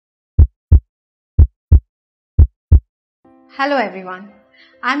Hello everyone.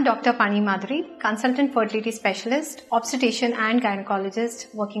 I'm Dr. Phani Madhuri, consultant fertility specialist, obstetrician and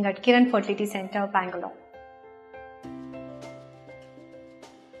gynecologist working at Kiran Fertility Center, Bangalore.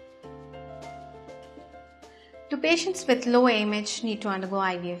 Do patients with low AMH need to undergo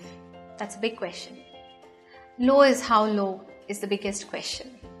IVF? That's a big question. Low is how low is the biggest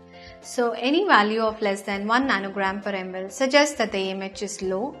question. So any value of less than 1 nanogram per ml suggests that the AMH is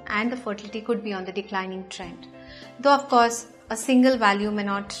low and the fertility could be on the declining trend. Though of course a single value may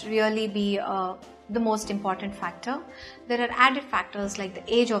not really be the most important factor. There are added factors like the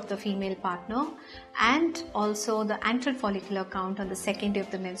age of the female partner and also the antral follicular count on the second day of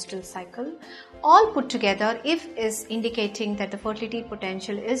the menstrual cycle. All put together, if is indicating that the fertility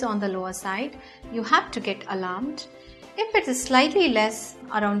potential is on the lower side, you have to get alarmed. If it is slightly less,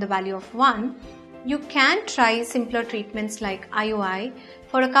 around the value of 1, you can try simpler treatments like IUI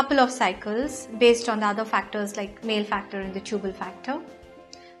for a couple of cycles based on the other factors like male factor and the tubal factor.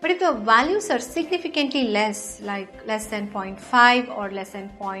 But if the values are significantly less, like less than 0.5 or less than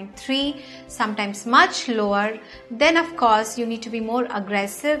 0.3, sometimes much lower, then of course you need to be more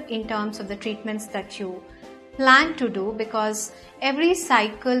aggressive in terms of the treatments that you plan to do, because every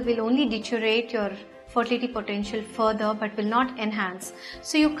cycle will only deteriorate your fertility potential further but will not enhance.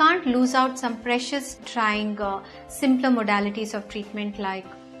 So you can't lose out some precious trying simpler modalities of treatment like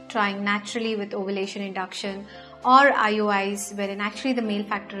trying naturally with ovulation induction or IUIs wherein actually the male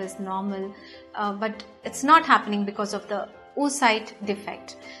factor is normal but it's not happening because of the oocyte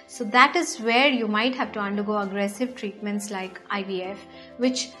defect. So that is where you might have to undergo aggressive treatments like IVF,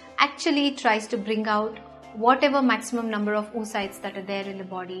 which actually tries to bring out whatever maximum number of oocytes that are there in the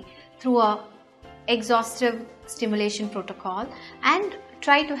body through a exhaustive stimulation protocol and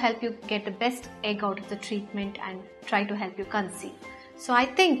try to help you get the best egg out of the treatment and try to help you conceive. So I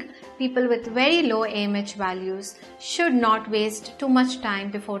think people with very low AMH values should not waste too much time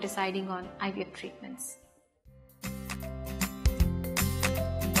before deciding on IVF treatments.